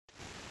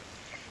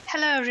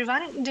Hello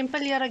everyone,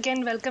 Dimple here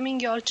again welcoming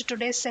you all to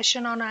today's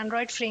session on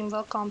Android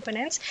framework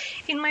components.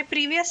 In my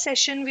previous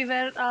session, we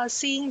were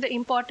seeing the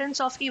importance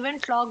of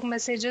event log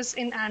messages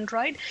in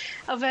Android,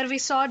 where we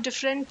saw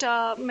different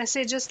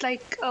messages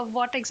like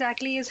what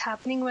exactly is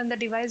happening when the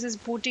device is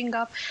booting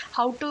up,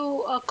 how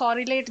to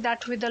correlate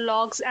that with the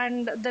logs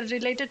and the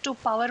related to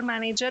Power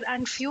Manager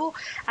and few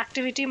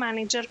Activity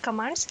Manager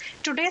commands.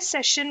 Today's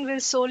session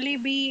will solely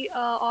be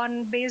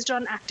on based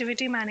on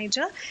Activity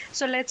Manager.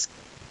 So let's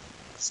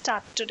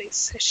start today's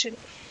session.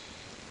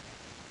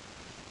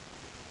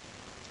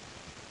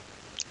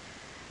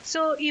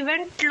 So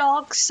event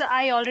logs,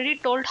 I already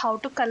told how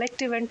to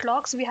collect event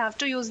logs. We have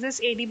to use this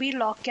adb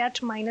logcat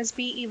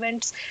 -b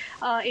events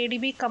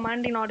adb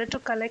command in order to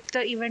collect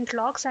the event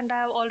logs, and I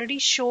have already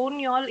shown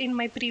you all in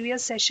my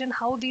previous session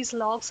how these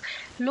logs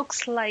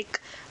looks like.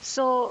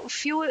 So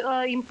few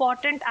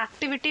important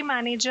activity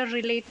manager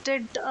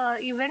related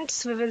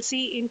events we will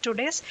see in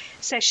today's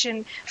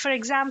session. For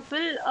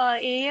example,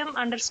 am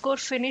underscore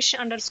finish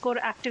underscore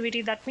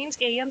activity, that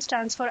means am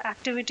stands for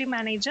activity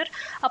manager.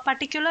 A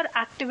particular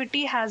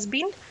activity has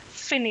been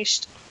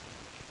finished.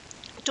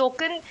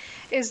 Token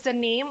is the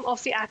name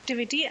of the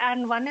activity,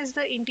 and one is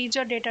the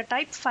integer data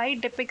type.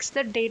 5 depicts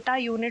the data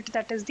unit,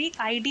 that is the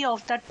ID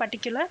of that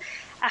particular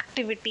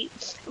activity.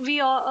 We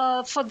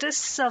for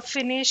this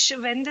finish,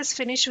 when this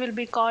finish will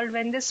be called,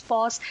 when this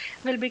pause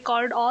will be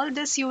called, all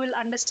this you will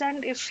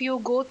understand if you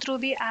go through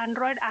the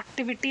Android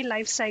activity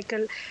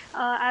lifecycle.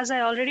 As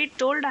I already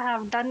told, I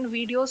have done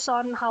videos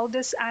on how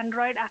this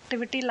Android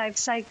activity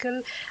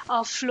lifecycle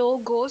flow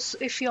goes.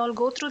 If you all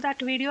go through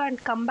that video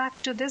and come back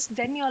to this,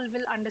 then you all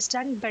will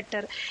understand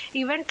better.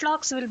 Event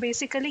logs will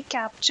basically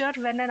capture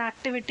when an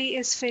activity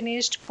is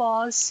finished,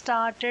 paused,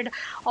 started.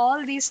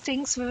 All these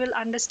things we will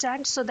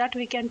understand so that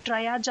we can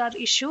triage our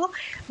issue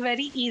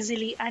very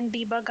easily and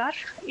debug our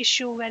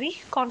issue very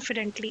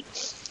confidently.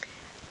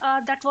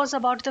 That was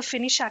about the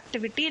finish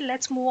activity.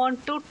 Let's move on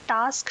to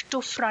task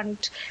to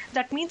front.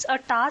 That means a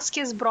task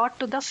is brought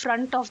to the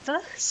front of the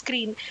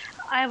screen.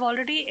 I have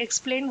already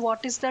explained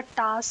what is the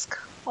task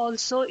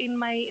also in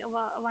my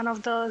one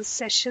of the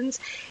sessions.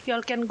 You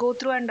all can go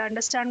through and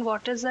understand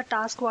what is the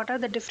task, what are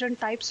the different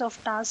types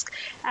of tasks,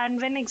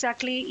 and when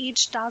exactly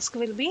each task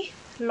will be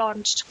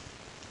launched.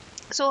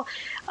 So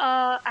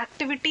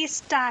activity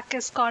stack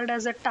is called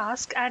as a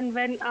task, and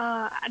when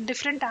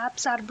different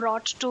apps are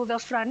brought to the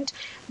front,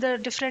 the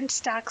different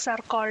stacks are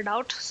called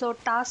out. So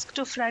task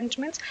to front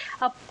means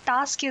a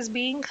task is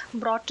being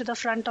brought to the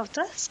front of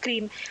the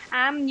screen.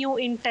 Am new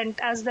intent,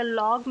 as the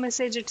log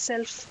message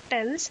itself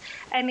tells,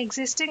 an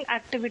existing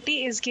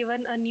activity is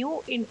given a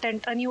new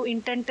intent. A new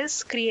intent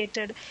is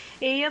created.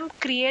 Am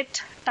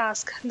create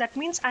task, that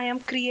means I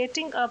am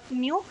creating a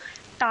new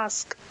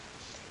task.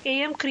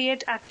 Am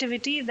create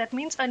activity, that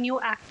means a new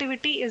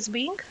activity is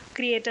being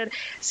created.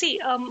 See,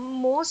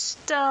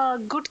 most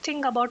good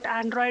thing about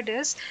Android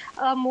is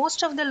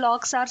most of the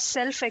logs are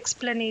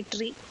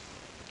self-explanatory.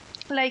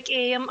 Like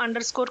am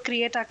underscore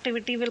create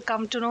activity will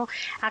come to know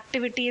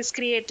activity is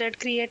created,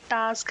 create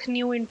task,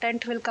 new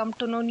intent will come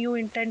to know new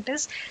intent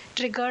is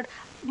triggered.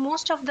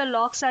 Most of the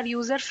logs are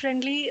user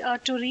friendly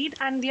to read,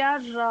 and they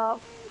are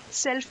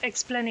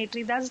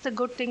self-explanatory. That's the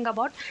good thing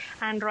about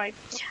Android.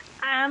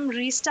 Am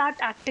restart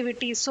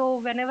activity, so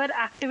whenever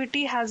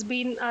activity has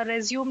been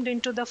resumed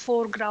into the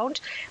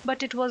foreground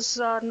but it was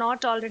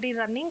not already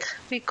running,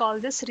 we call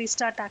this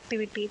restart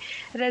activity.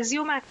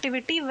 Resume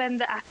activity, when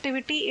the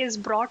activity is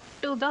brought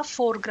to the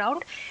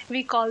foreground,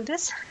 we call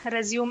this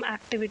resume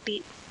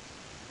activity.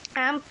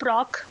 Am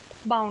proc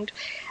bound,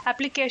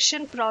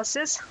 application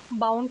process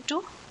bound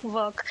to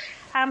work.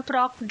 Am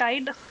proc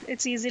died,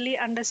 it's easily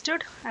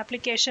understood,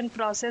 application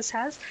process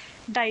has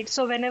died.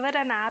 So whenever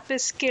an app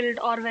is killed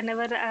or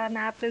whenever an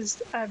app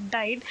is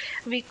died,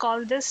 we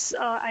call this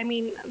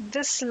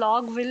this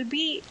log will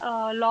be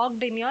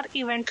logged in your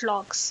event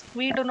logs.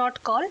 We do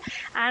not call.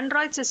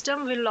 Android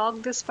system will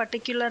log this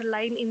particular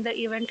line in the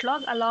event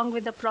log along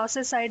with the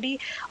process ID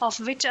of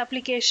which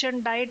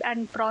application died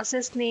and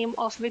process name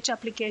of which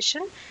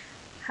application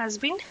has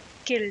been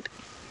killed.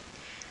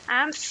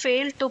 Am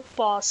failed to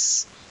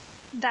pause,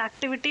 the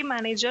activity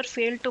manager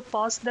failed to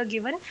pause the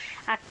given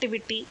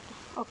activity.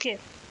 Okay,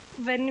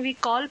 when we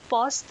call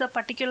pause, the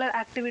particular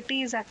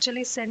activity is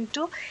actually sent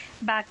to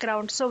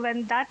background. So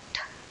when that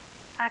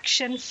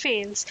action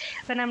fails,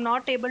 when I'm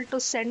not able to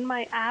send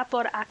my app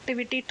or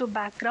activity to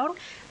background,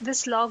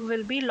 this log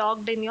will be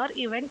logged in your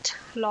event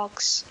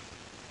logs.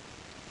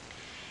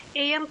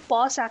 Am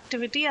pause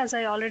activity, as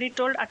I already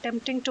told,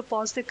 attempting to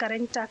pause the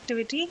current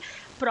activity.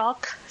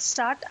 Proc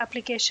start,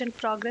 application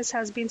progress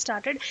has been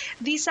started.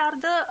 These are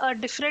the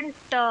different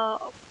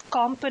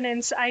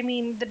components, I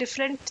mean the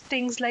different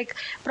things like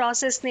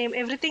process name,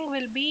 everything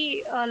will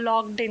be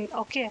logged in.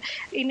 Okay,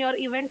 in your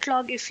event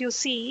log, if you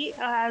see,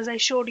 as I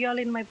showed you all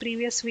in my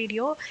previous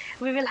video,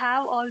 we will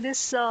have all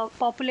this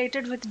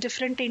populated with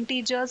different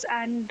integers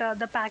and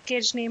the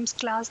package names,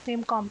 class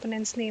name,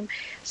 components name.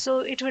 So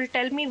it will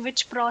tell me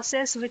which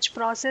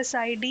process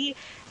ID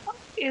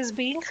is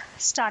being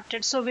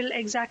started. So we'll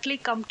exactly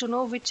come to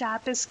know which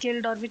app is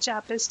killed or which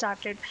app is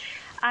started.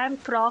 I'm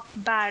proc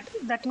bad.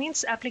 That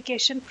means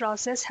application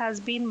process has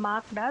been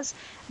marked as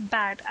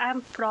bad.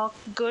 I'm proc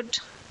good.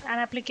 An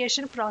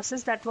application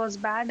process that was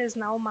bad is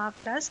now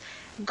marked as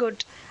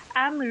good.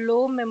 I'm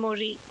low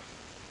memory.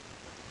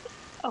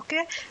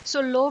 Okay,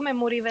 so low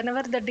memory,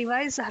 whenever the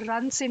device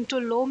runs into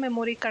low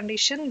memory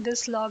condition,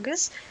 this log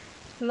is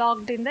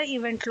logged in the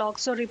event log.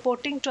 So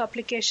reporting to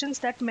applications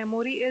that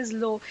memory is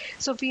low.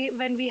 So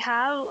when we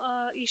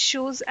have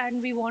issues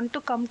and we want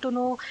to come to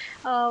know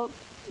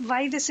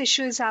why this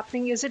issue is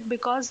happening, is it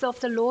because of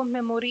the low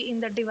memory in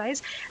the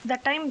device,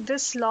 that time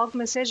this log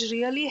message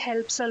really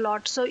helps a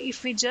lot. So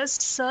if we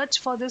just search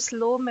for this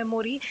low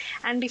memory,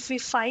 and if we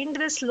find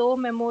this low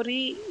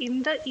memory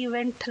in the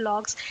event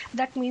logs,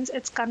 that means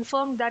it's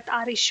confirmed that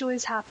our issue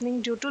is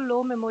happening due to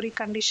low memory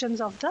conditions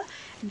of the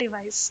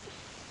device.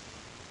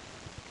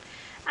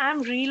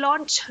 And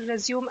relaunch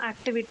resume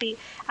activity.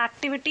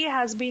 Activity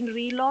has been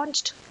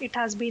relaunched, it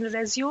has been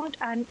resumed,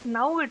 and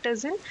now it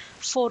is in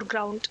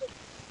foreground.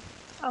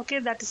 Okay,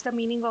 that is the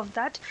meaning of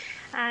that.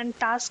 And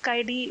task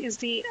id is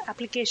the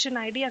application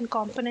id, and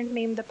component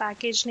name the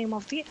package name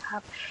of the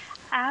app.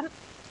 And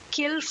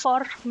kill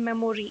for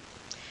memory.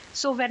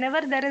 So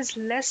whenever there is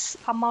less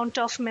amount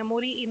of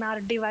memory in our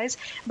device,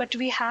 but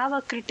we have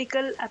a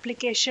critical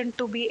application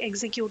to be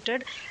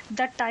executed,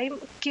 that time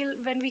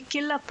when we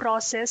kill a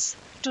process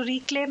to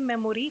reclaim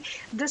memory,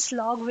 this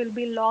log will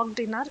be logged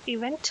in our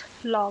event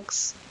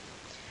logs.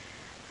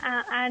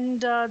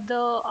 And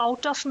the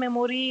out of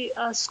memory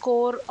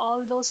score,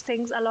 all those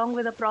things along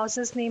with the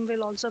process name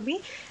will also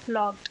be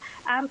logged.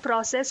 And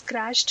process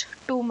crashed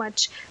too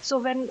much. So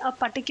when a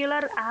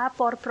particular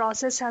app or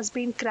process has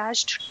been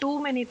crashed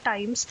too many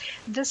times,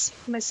 this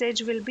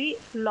message will be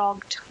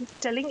logged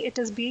telling it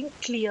is being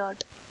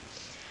cleared.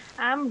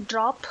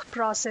 Drop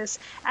process.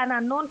 An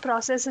unknown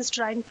process is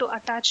trying to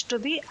attach to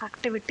the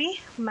activity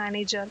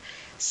manager.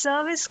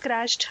 Service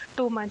crashed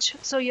too much.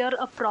 So here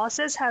a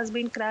process has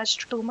been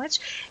crashed too much.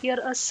 Here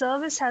a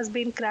service has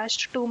been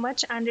crashed too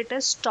much and it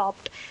is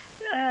stopped.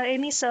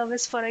 Any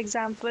service, for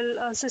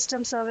example,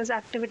 system service,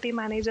 activity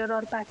manager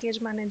or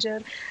package manager,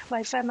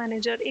 Wi-Fi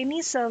manager,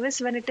 any service,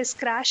 when it is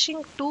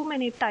crashing too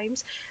many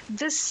times,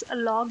 this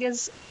log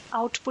is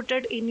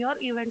outputted in your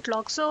event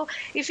log. So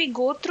if we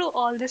go through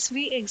all this,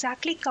 we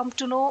exactly come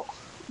to know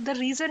the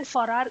reason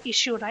for our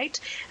issue, right?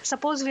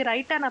 Suppose we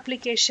write an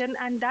application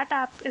and that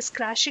app is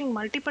crashing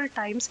multiple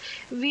times,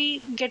 we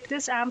get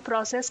this AMP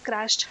process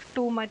crashed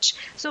too much.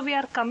 So we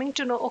are coming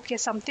to know, okay,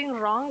 something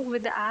wrong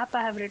with the app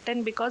I have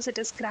written because it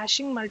is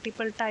crashing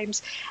multiple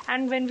times.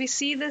 And when we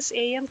see this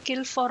AM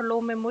kill for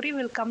low memory,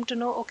 we'll come to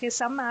know, okay,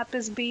 some app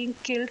is being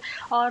killed,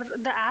 or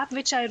the app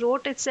which I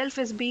wrote itself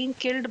is being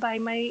killed by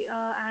my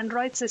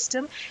Android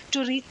system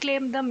to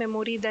reclaim the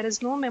memory. There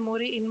is no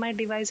memory in my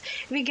device.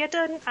 We get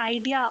an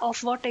idea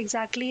of what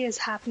exactly is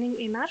happening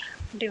in our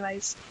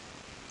device.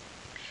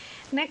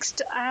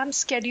 Next, I am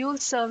schedule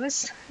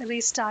service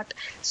restart.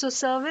 So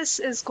service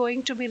is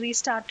going to be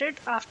restarted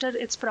after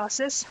its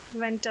process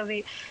went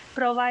away.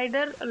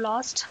 Provider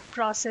lost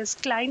process.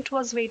 Client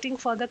was waiting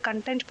for the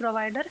content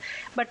provider,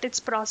 but its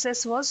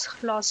process was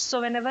lost.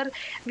 So whenever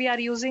we are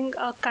using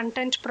a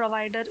content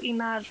provider in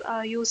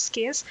our use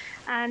case,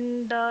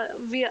 and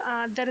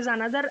there is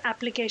another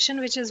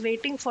application which is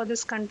waiting for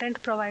this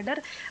content provider,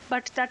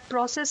 but that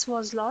process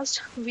was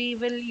lost, we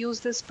will use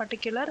this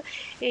particular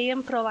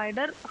AM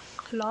provider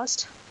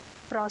lost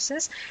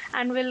process,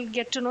 and we'll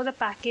get to know the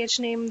package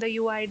name, the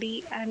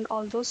UID, and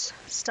all those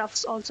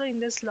stuffs also in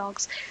this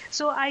logs.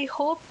 So I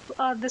hope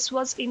this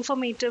was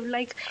informative,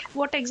 like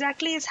what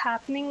exactly is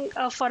happening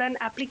for an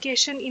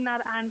application in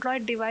our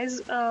Android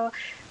device,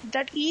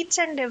 that each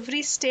and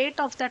every state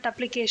of that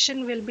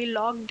application will be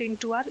logged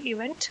into our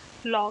event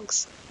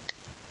logs.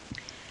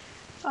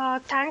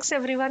 Thanks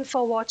everyone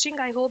for watching.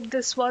 I hope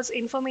this was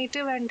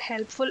informative and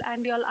helpful,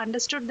 and you all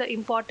understood the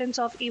importance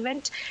of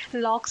event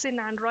logs in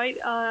Android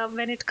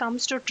when it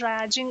comes to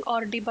triaging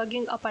or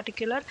debugging a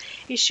particular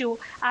issue.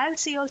 I'll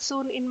see you all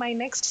soon in my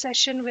next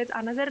session with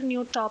another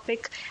new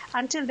topic.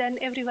 Until then,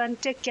 everyone,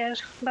 take care.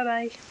 Bye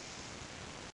bye.